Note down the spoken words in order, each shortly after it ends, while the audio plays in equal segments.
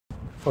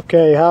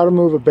Okay, how to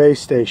move a base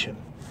station.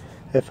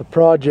 If a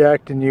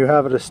project and you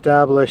have it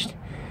established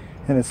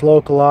and it's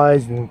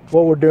localized, and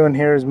what we're doing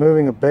here is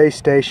moving a base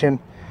station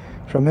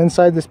from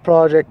inside this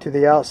project to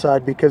the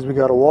outside because we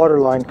got a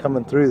water line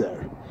coming through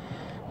there.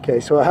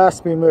 Okay, so it has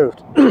to be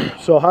moved.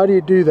 So how do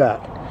you do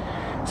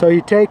that? So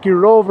you take your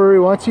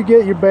rover, once you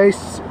get your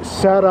base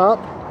set up,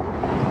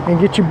 and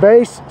get your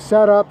base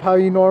set up how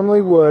you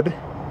normally would,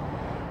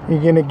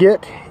 you're going to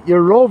get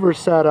your rover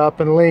set up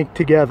and linked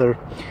together.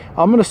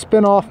 I'm going to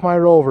spin off my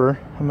rover.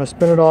 I'm going to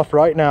spin it off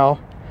right now.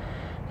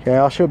 Okay,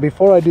 I'll show you.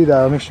 Before I do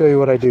that, let me show you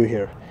what I do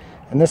here.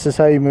 And this is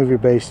how you move your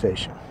base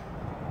station.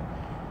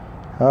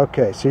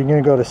 Okay, so you're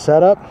going to go to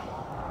setup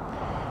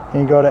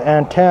and you go to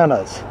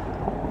antennas.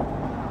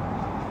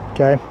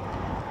 Okay,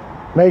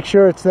 make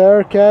sure it's there.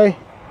 Okay,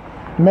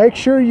 make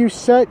sure you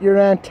set your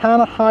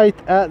antenna height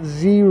at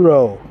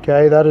 0.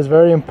 Okay, that is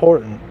very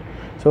important.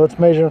 So it's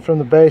measuring from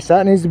the base.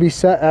 That needs to be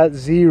set at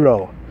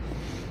 0.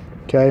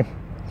 Okay,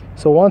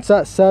 so once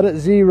that's set at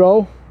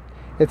 0,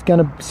 it's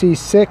going to see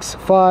 6,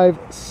 5,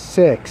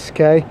 6.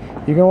 Okay,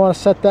 you're going to want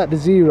to set that to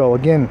 0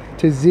 again,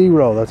 to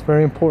 0. That's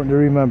very important to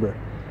remember.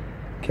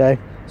 Okay,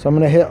 so I'm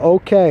going to hit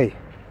OK.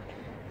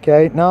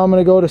 Okay, now I'm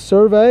going to go to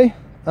survey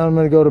and I'm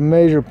going to go to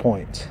measure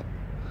points.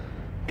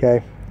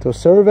 Okay, so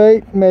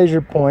survey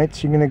measure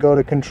points, you're going to go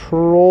to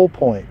control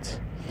points.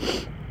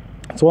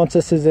 So once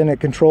this is in at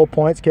control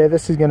points, okay,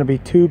 this is going to be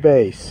 2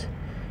 base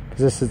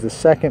because this is the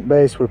second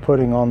base we're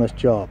putting on this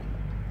job.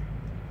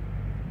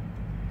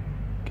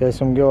 Okay,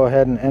 so I'm going to go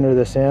ahead and enter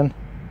this in.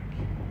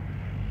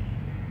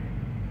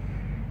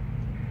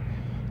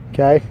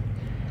 Okay,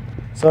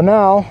 so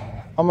now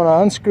I'm going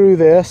to unscrew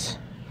this.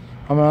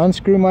 I'm going to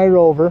unscrew my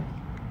rover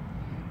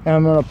and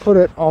I'm going to put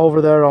it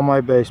over there on my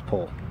base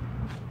pole.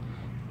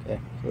 Okay,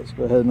 so let's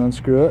go ahead and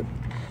unscrew it.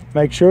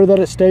 Make sure that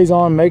it stays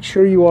on. Make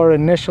sure you are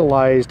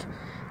initialized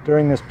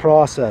during this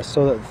process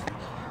so that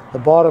the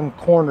bottom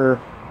corner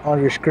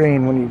on your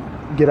screen when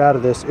you get out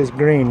of this is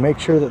green. Make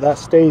sure that that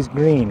stays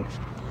green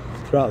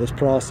throughout this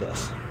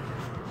process.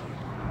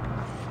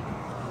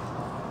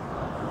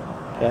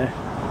 Okay,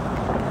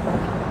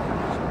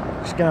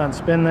 just gonna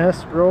spin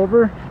this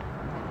rover.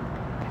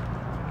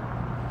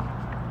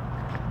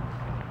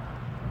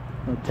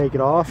 I'm gonna take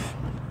it off.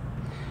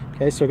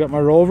 Okay, so I got my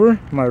rover.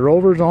 My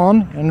rover's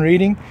on and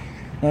reading.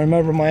 Now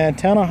remember, my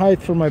antenna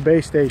height for my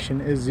base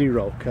station is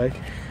 0. Okay,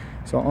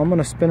 so I'm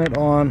gonna spin it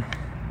on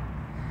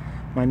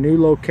my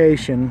new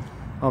location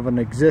of an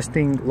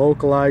existing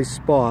localized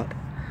spot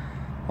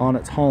on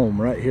its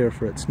home right here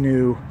for its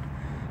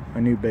my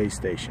new base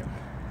station.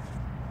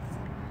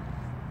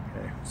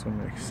 Okay, so I'm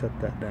going to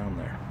set that down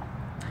there.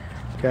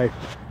 Okay,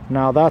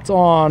 now that's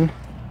on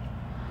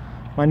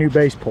my new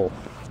base pole.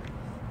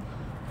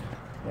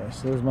 Okay,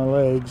 so there's my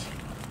legs.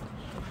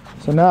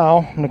 So now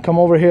I'm going to come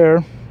over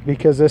here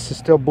because this is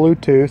still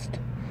Bluetoothed.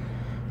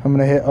 I'm going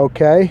to hit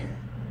OK.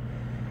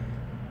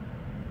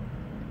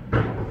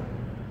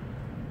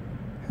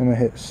 I'm going to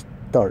hit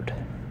start.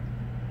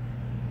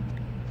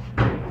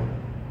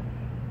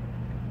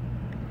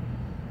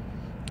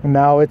 And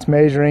now it's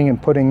measuring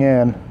and putting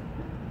in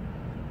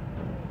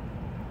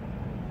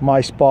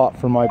my spot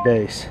for my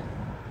base.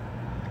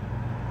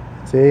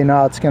 See,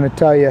 now it's going to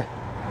tell you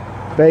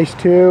base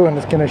 2 and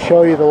it's going to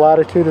show you the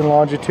latitude and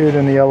longitude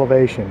and the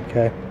elevation.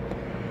 Okay,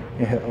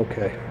 you hit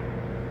OK.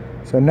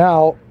 So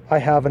now I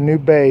have a new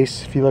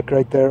base. If you look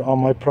right there on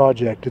my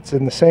project, it's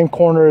in the same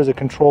corner as a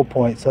control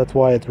point, so that's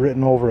why it's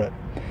written over it.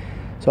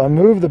 So I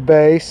move the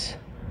base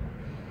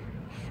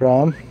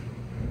from,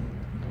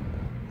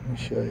 let me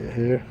show you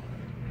here.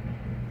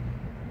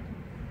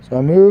 So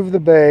I move the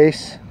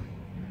base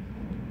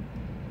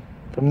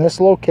from this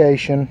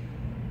location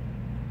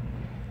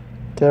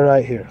to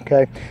right here.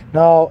 Okay,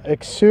 now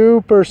it's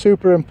super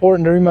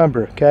important to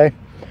remember. Okay,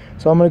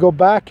 so I'm going to go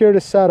back here to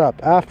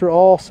setup. After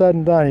all said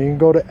and done, you can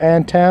go to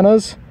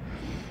antennas.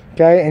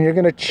 Okay, and you're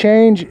going to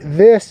change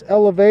this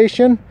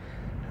elevation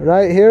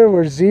right here,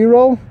 we're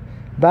 0,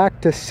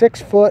 back to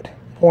 6 foot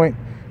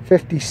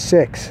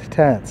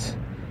 0.56.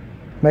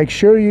 Make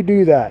sure you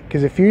do that,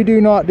 because if you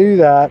do not do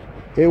that,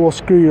 it will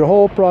screw your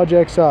whole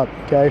projects up.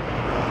 Okay,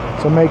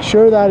 so make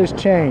sure that is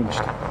changed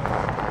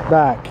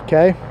back.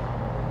 Okay,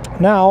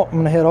 now I'm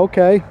going to hit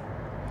OK.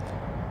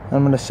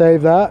 I'm going to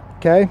save that.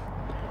 Okay,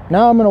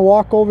 now I'm going to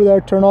walk over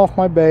there, turn off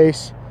my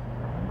base,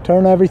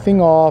 turn everything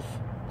off,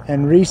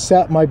 and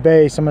reset my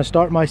base. I'm going to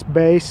start my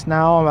base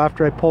now.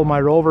 After I pull my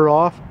rover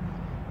off,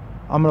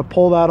 I'm going to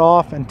pull that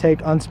off and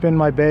unspin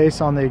my base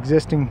on the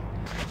existing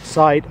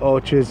site,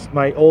 which is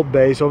my old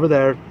base over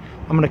there.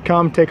 I'm going to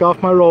come take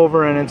off my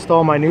rover and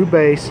install my new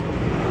base.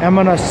 I'm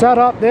going to set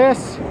up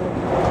this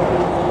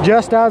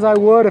just as I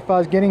would if I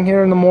was getting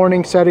here in the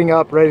morning, setting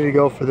up, ready to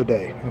go for the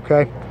day.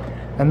 Okay,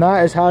 and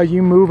that is how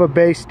you move a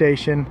base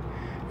station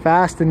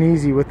fast and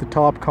easy with the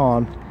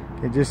Topcon.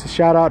 Just a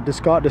shout out to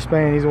Scott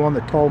Despain. He's the one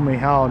that told me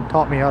how and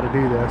taught me how to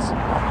do this.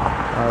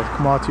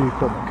 Komatsu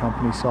Equipment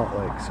Company, Salt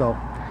Lake. So,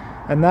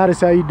 and that is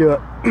how you do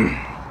it.